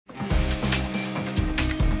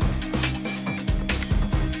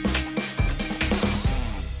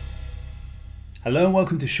Hello and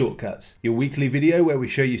welcome to Shortcuts, your weekly video where we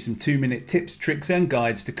show you some 2-minute tips, tricks and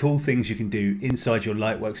guides to cool things you can do inside your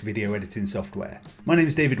Lightworks video editing software. My name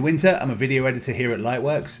is David Winter, I'm a video editor here at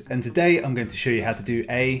Lightworks, and today I'm going to show you how to do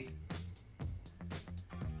a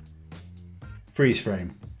freeze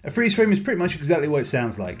frame. A freeze frame is pretty much exactly what it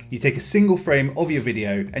sounds like. You take a single frame of your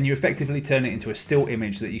video and you effectively turn it into a still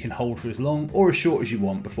image that you can hold for as long or as short as you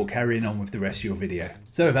want before carrying on with the rest of your video.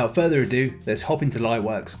 So without further ado, let's hop into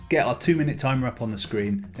Lightworks, get our 2-minute timer up on the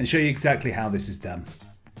screen and show you exactly how this is done.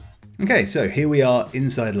 Okay, so here we are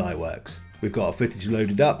inside Lightworks. We've got our footage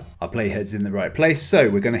loaded up, our playhead's in the right place, so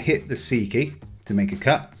we're going to hit the C key to make a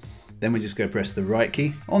cut. Then we're just going to press the right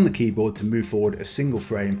key on the keyboard to move forward a single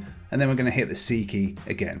frame, and then we're going to hit the C key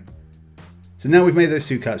again. So now we've made those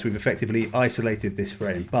two cuts, we've effectively isolated this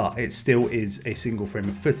frame, but it still is a single frame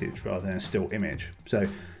of footage rather than a still image. So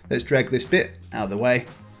let's drag this bit out of the way.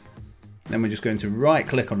 Then we're just going to right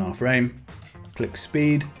click on our frame, click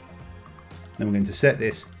speed, then we're going to set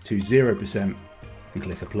this to 0% and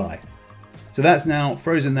click apply. So that's now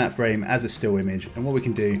frozen that frame as a still image, and what we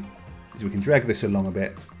can do is we can drag this along a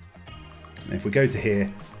bit. And if we go to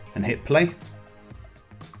here and hit play,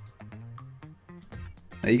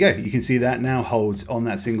 there you go. You can see that now holds on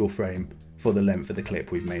that single frame for the length of the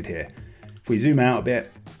clip we've made here. If we zoom out a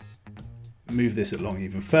bit, move this along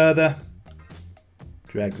even further,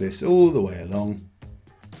 drag this all the way along,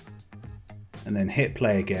 and then hit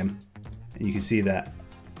play again, and you can see that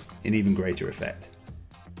in even greater effect.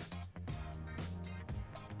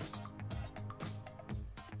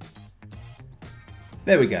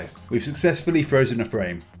 There we go, we've successfully frozen a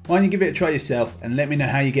frame. Why don't you give it a try yourself and let me know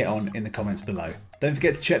how you get on in the comments below. Don't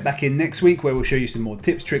forget to check back in next week where we'll show you some more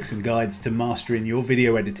tips, tricks and guides to mastering your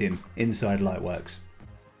video editing inside Lightworks.